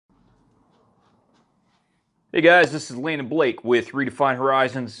Hey guys, this is Landon Blake with Redefine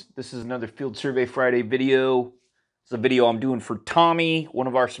Horizons. This is another Field Survey Friday video. It's a video I'm doing for Tommy, one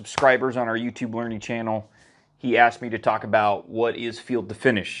of our subscribers on our YouTube learning channel. He asked me to talk about what is field to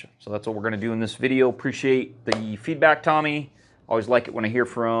finish. So that's what we're going to do in this video. Appreciate the feedback, Tommy. Always like it when I hear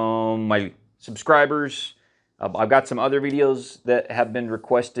from my subscribers. I've got some other videos that have been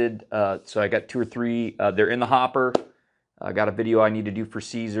requested. So I got 2 or 3. They're in the hopper. I got a video I need to do for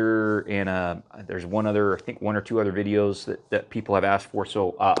Caesar, and there's one other, I think 1 or 2 other videos that people have asked for.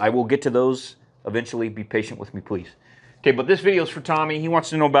 So I will get to those eventually. Be patient with me, please. Okay, but this video is for Tommy. He wants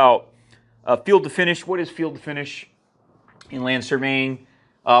to know about field to finish. What is field to finish in land surveying?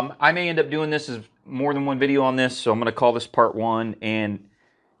 I may end up doing this as more than one video on this, so I'm going to call this part 1. And,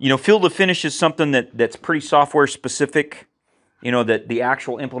 you know, field to finish is something that's pretty software specific. You know, that the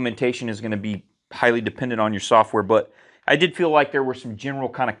actual implementation is going to be highly dependent on your software, but I did feel like there were some general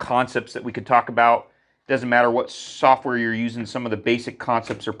kind of concepts that we could talk about. Doesn't matter what software you're using, some of the basic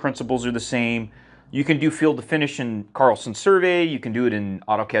concepts or principles are the same. You can do field to finish in Carlson Survey, you can do it in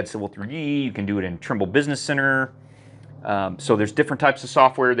AutoCAD Civil 3D, you can do it in Trimble Business Center. So there's different types of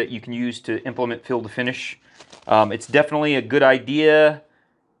software that you can use to implement field to finish. It's definitely a good idea.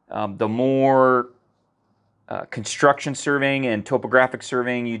 The more construction surveying and topographic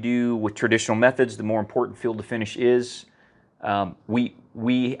surveying you do with traditional methods, the more important field to finish is.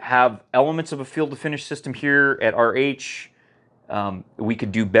 We have elements of a field to finish system here at RH. We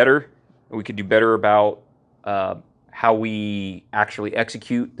could do better. We could do better about how we actually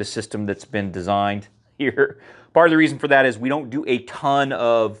execute the system that's been designed here. Part of the reason for that is we don't do a ton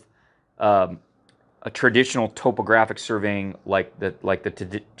of a traditional topographic surveying like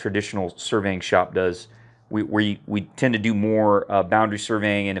the traditional surveying shop does. We tend to do more boundary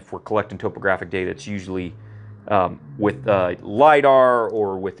surveying, and if we're collecting topographic data, it's usually with LiDAR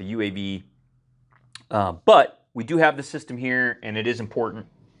or with the UAV. But we do have the system here, and it is important.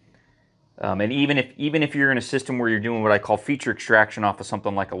 And even if you're in a system where you're doing what I call feature extraction off of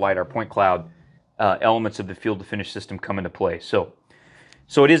something like a LiDAR point cloud, elements of the field to finish system come into play. So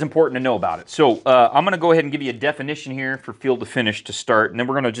it is important to know about it. So I'm going to go ahead and give you a definition here for field to finish to start, and then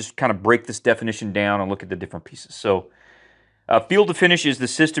we're going to just kind of break this definition down and look at the different pieces. So field to finish is the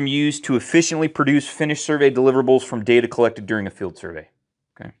system used to efficiently produce finished survey deliverables from data collected during a field survey.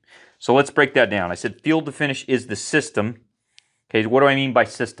 Okay, so let's break that down. I said field to finish is the system. Okay, what do I mean by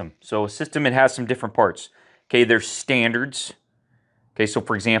system? So a system, it has some different parts. Okay, there's standards. Okay, so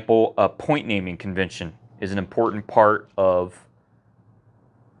for example, a point naming convention is an important part of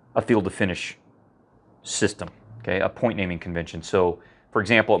a field to finish system. Okay, a point naming convention. So for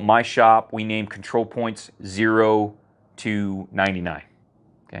example, at my shop, we name control points 0 to 99.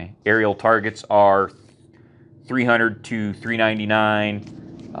 Okay, aerial targets are 300 to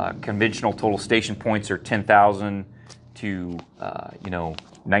 399. Conventional total station points are 10,000 to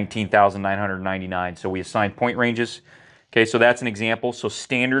 19,999. So we assign point ranges. Okay, so that's an example. So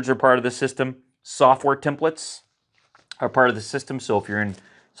standards are part of the system. Software templates are part of the system. So if you're in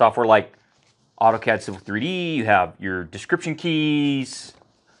software like AutoCAD Civil 3D, you have your description keys,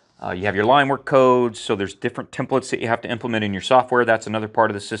 you have your line work codes, so there's different templates that you have to implement in your software. That's another part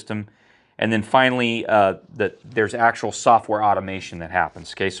of the system. And then finally, there's actual software automation that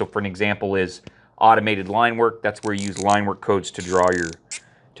happens. Okay, so for an example is automated line work. That's where you use line work codes to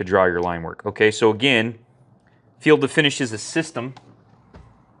draw your line work. Okay, so again, field to finish is a system.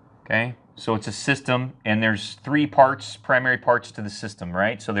 Okay, so it's a system, and there's 3 parts, primary parts to the system,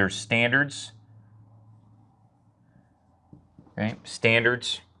 right? So there's standards. Okay,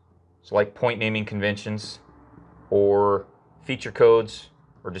 standards. So like point naming conventions or feature codes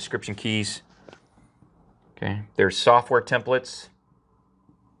or description keys. Okay, there's software templates.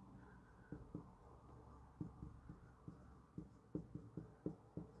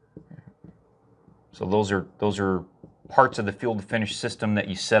 So those are parts of the field to finish system that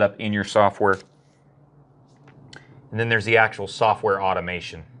you set up in your software. And then there's the actual software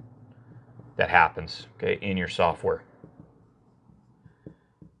automation that happens, okay, in your software.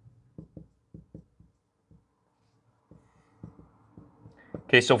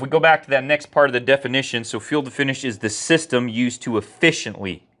 Okay, so if we go back to that next part of the definition, so field to finish is the system used to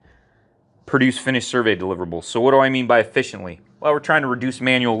efficiently produce finished survey deliverables. So what do I mean by efficiently? Well, we're trying to reduce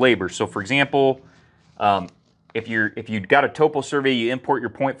manual labor. So for example, if you've got a topo survey, you import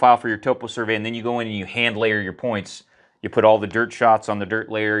your point file for your topo survey, and then you go in and you hand layer your points. You put all the dirt shots on the dirt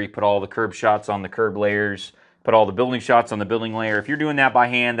layer, you put all the curb shots on the curb layers, put all the building shots on the building layer. If you're doing that by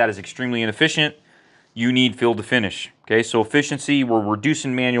hand, that is extremely inefficient. You need field to finish. Okay, so efficiency, we're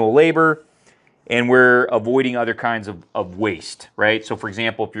reducing manual labor, and we're avoiding other kinds of waste, right? So for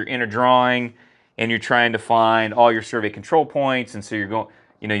example, if you're in a drawing and you're trying to find all your survey control points, and so you're going,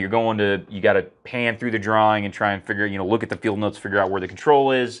 you got to pan through the drawing and try and figure, look at the field notes, figure out where the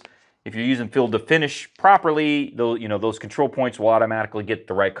control is. If you're using field to finish properly, those control points will automatically get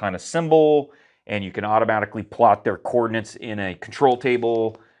the right kind of symbol, and you can automatically plot their coordinates in a control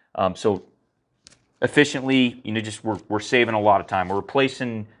table. So efficiently, we're saving a lot of time. We're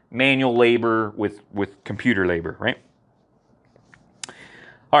replacing manual labor with computer labor, right?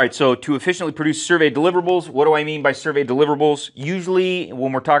 All right, so to efficiently produce survey deliverables, what do I mean by survey deliverables? Usually,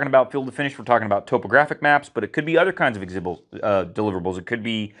 when we're talking about field to finish, we're talking about topographic maps, but it could be other kinds of deliverables. It could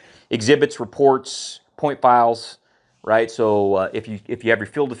be exhibits, reports, point files, right? So if you have your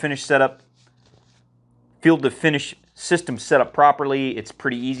field to finish system set up properly, it's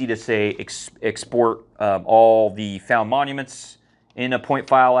pretty easy to say export all the found monuments in a point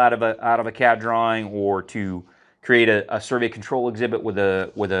file out of a CAD drawing, or to create a survey control exhibit with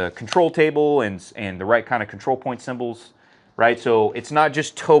a control table and the right kind of control point symbols, right? So it's not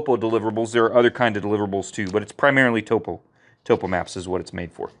just topo deliverables. There are other kinds of deliverables too, but it's primarily topo maps is what it's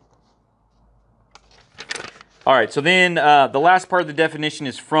made for. All right, so then the last part of the definition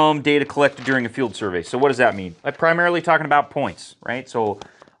is from data collected during a field survey. So what does that mean? I'm primarily talking about points, right? So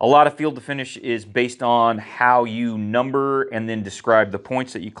a lot of field to finish is based on how you number and then describe the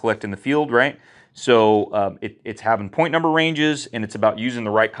points that you collect in the field, right? So it's having point number ranges, and it's about using the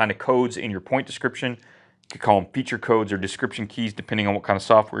right kind of codes in your point description. You could call them feature codes or description keys, depending on what kind of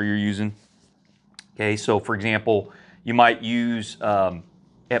software you're using. Okay, so for example, you might use,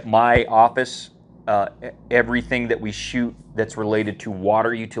 at my office, everything that we shoot that's related to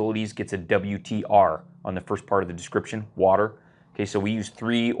water utilities gets a WTR on the first part of the description, water. Okay, so we use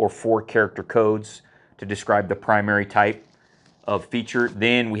 3 or 4 character codes to describe the primary type of feature.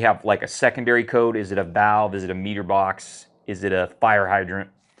 Then we have like a secondary code. Is it a valve? Is it a meter box? Is it a fire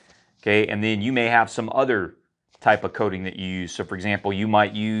hydrant? Okay, and then you may have some other type of coding that you use. So for example, you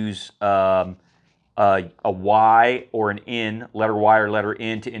might use a Y or an N, letter Y or letter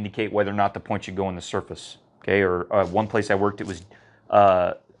N, to indicate whether or not the point should go on the surface. Okay, or one place I worked, it was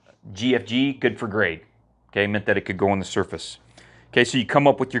GFG, good for grade. Okay, meant that it could go on the surface. Okay, so you come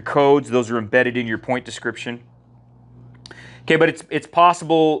up with your codes. Those are embedded in your point description. Okay, but it's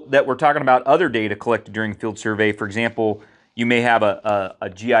possible that we're talking about other data collected during a field survey. For example, you may have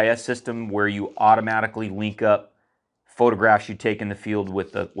a GIS system where you automatically link up photographs you take in the field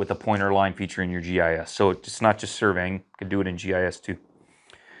with a pointer line feature in your GIS. So it's not just surveying. You can do it in GIS too.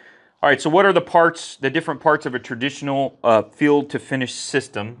 All right, so what are the different parts of a traditional field to finish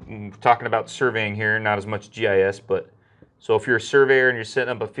system? We're talking about surveying here, not as much GIS, but so if you're a surveyor and you're setting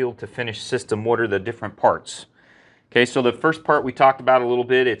up a field to finish system, what are the different parts? Okay, so the first part we talked about a little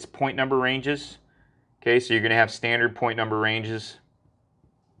bit, it's point number ranges. Okay, so you're going to have standard point number ranges.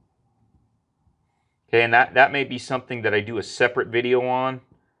 Okay, and that may be something that I do a separate video on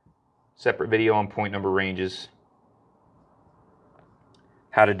point number ranges.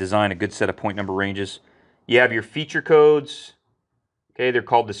 How to design a good set of point number ranges. You have your feature codes. Okay, they're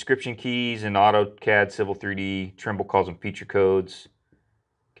called description keys in AutoCAD, Civil 3D. Trimble calls them feature codes.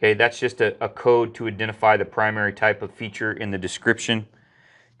 Okay, that's just a code to identify the primary type of feature in the description.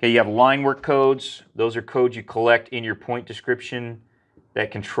 Okay, you have line work codes. Those are codes you collect in your point description that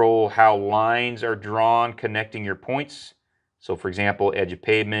control how lines are drawn connecting your points. So for example, edge of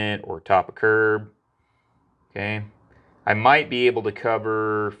pavement or top of curb. Okay, I might be able to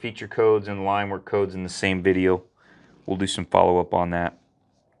cover feature codes and line work codes in the same video. We'll do some follow-up on that.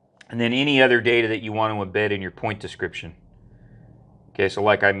 And then any other data that you want to embed in your point description. Okay, so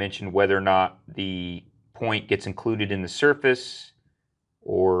like I mentioned, whether or not the point gets included in the surface,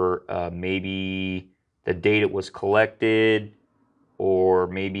 or maybe the date it was collected, or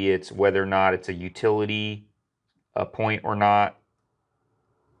maybe it's whether or not it's a utility point or not.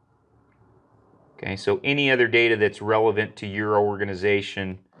 Okay, so any other data that's relevant to your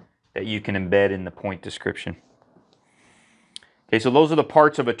organization that you can embed in the point description. Okay, so those are the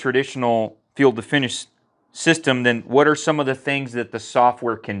parts of a traditional field to finish system. Then what are some of the things that the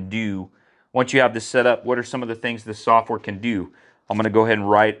software can do? Once you have this set up, what are some of the things the software can do? I'm going to go ahead and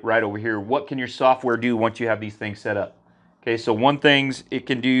write right over here. What can your software do once you have these things set up? Okay, so one thing it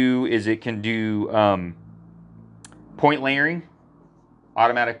can do is it can do point layering,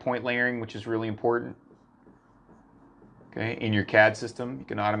 automatic point layering, which is really important. Okay, in your CAD system, you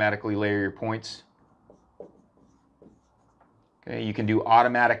can automatically layer your points. Okay, you can do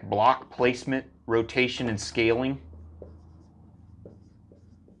automatic block placement, rotation, and scaling.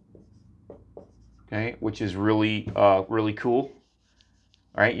 Okay, which is really really cool.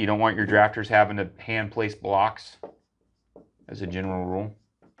 All right, you don't want your drafters having to hand place blocks as a general rule.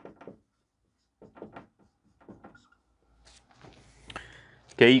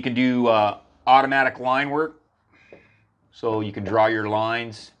 Okay, you can do automatic line work. So you can draw your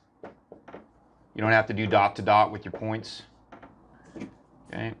lines. You don't have to do dot to dot with your points.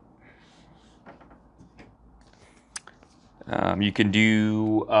 Okay. You can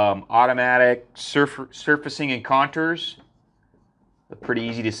do automatic surfacing and contours. Pretty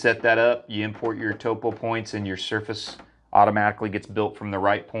easy to set that up. You import your topo points and your surface automatically gets built from the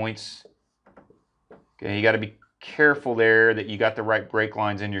right points. Okay, you got to be careful there that you got the right break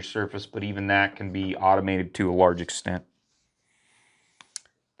lines in your surface, but even that can be automated to a large extent.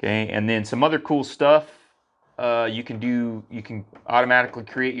 Okay, and then some other cool stuff you can automatically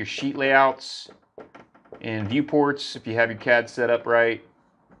create your sheet layouts and viewports if you have your CAD set up right.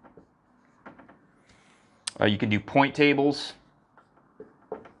 You can do point tables.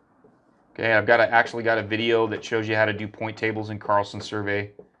 Okay, I've actually got a video that shows you how to do point tables in Carlson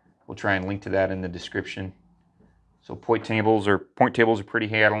Survey. We'll try and link to that in the description. So point tables are pretty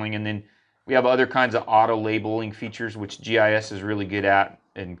handling, and then we have other kinds of auto labeling features which GIS is really good at,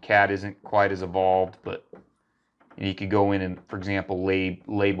 and CAD isn't quite as evolved. But you could go in and, for example,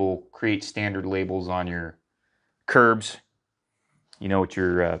 create standard labels on your curbs. You know, with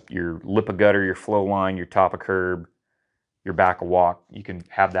your lip of gutter, your flow line, your top of curb, your back of walk. You can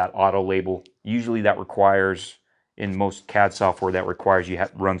have that auto label. Usually that requires, in most CAD software, that requires you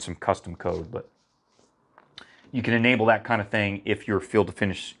have to run some custom code, but you can enable that kind of thing if your field to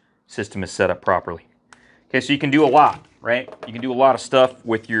finish system is set up properly. Okay, so you can do a lot, right? You can do a lot of stuff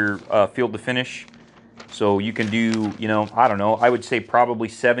with your field to finish. So you can do, you know, I don't know, I would say probably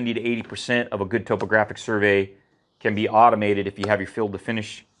 70 to 80% of a good topographic survey can be automated if you have your field to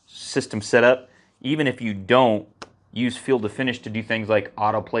finish system set up. Even if you don't use field to finish to do things like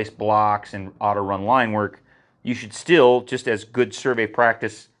auto place blocks and auto run line work, you should still, just as good survey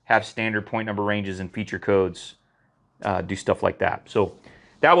practice, have standard point number ranges and feature codes, do stuff like that. So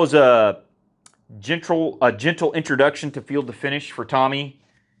that was a gentle introduction to field to finish for Tommy.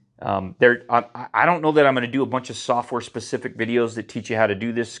 I don't know that I'm going to do a bunch of software specific videos that teach you how to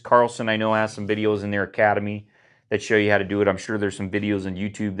do this. Carlson, I know, has some videos in their academy that show you how to do it. I'm sure there's some videos on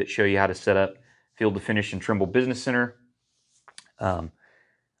YouTube that show you how to set up field to finish in Trimble Business Center.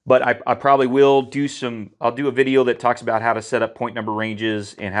 But I probably will do I'll do a video that talks about how to set up point number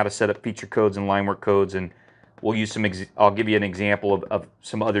ranges and how to set up feature codes and line work codes, and we'll use I'll give you an example of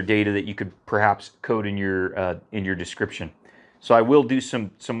some other data that you could perhaps code in your description. So I will do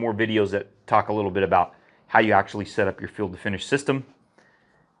some more videos that talk a little bit about how you actually set up your field to finish system.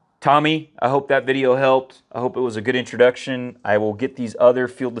 Tommy, I hope that video helped. I hope it was a good introduction. I will get these other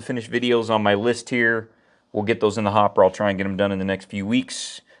field to finish videos on my list here. We'll get those in the hopper. I'll try and get them done in the next few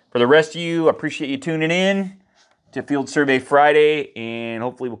weeks. For the rest of you, I appreciate you tuning in to Field Survey Friday, and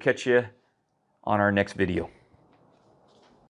hopefully we'll catch you on our next video.